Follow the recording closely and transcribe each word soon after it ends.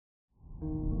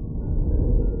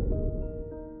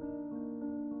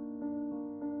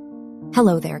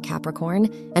Hello there, Capricorn,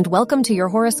 and welcome to your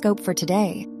horoscope for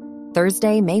today,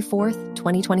 Thursday, May 4th,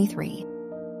 2023.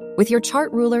 With your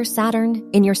chart ruler Saturn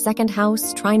in your second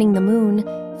house trining the moon,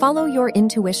 follow your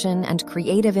intuition and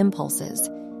creative impulses.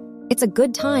 It's a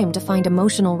good time to find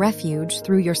emotional refuge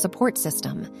through your support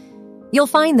system. You'll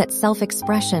find that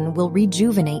self-expression will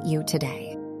rejuvenate you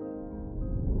today.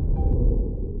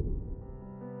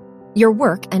 Your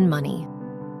work and money.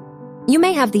 You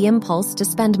may have the impulse to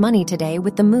spend money today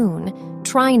with the moon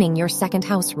trining your second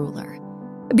house ruler.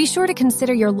 Be sure to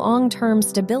consider your long-term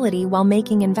stability while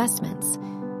making investments.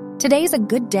 Today's a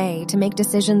good day to make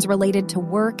decisions related to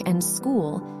work and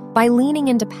school by leaning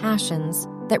into passions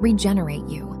that regenerate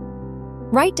you.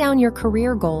 Write down your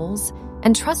career goals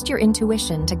and trust your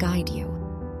intuition to guide you.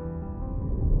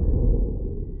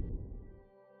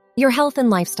 Your health and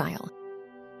lifestyle.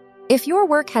 If your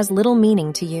work has little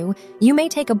meaning to you, you may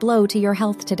take a blow to your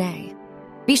health today.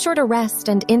 Be sure to rest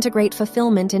and integrate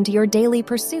fulfillment into your daily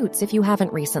pursuits if you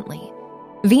haven't recently.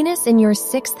 Venus in your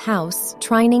 6th house,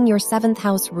 trining your 7th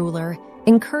house ruler,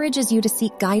 encourages you to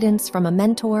seek guidance from a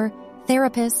mentor,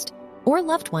 therapist, or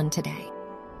loved one today.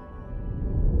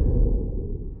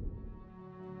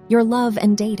 Your love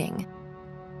and dating.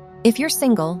 If you're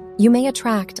single, you may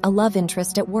attract a love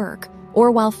interest at work or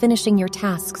while finishing your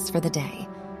tasks for the day.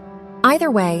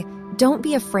 Either way, don't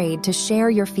be afraid to share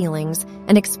your feelings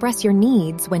and express your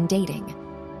needs when dating.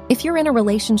 If you're in a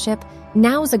relationship,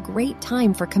 now's a great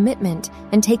time for commitment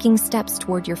and taking steps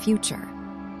toward your future.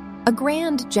 A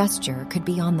grand gesture could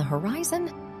be on the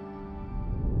horizon.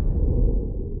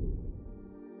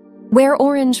 Wear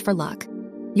orange for luck.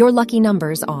 Your lucky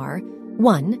numbers are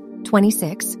 1,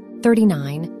 26,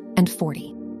 39, and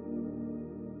 40.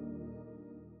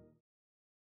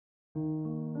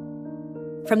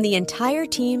 From the entire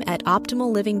team at Optimal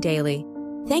Living Daily,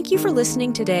 thank you for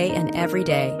listening today and every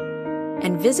day.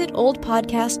 And visit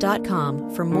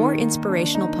oldpodcast.com for more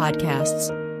inspirational podcasts.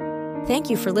 Thank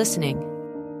you for listening.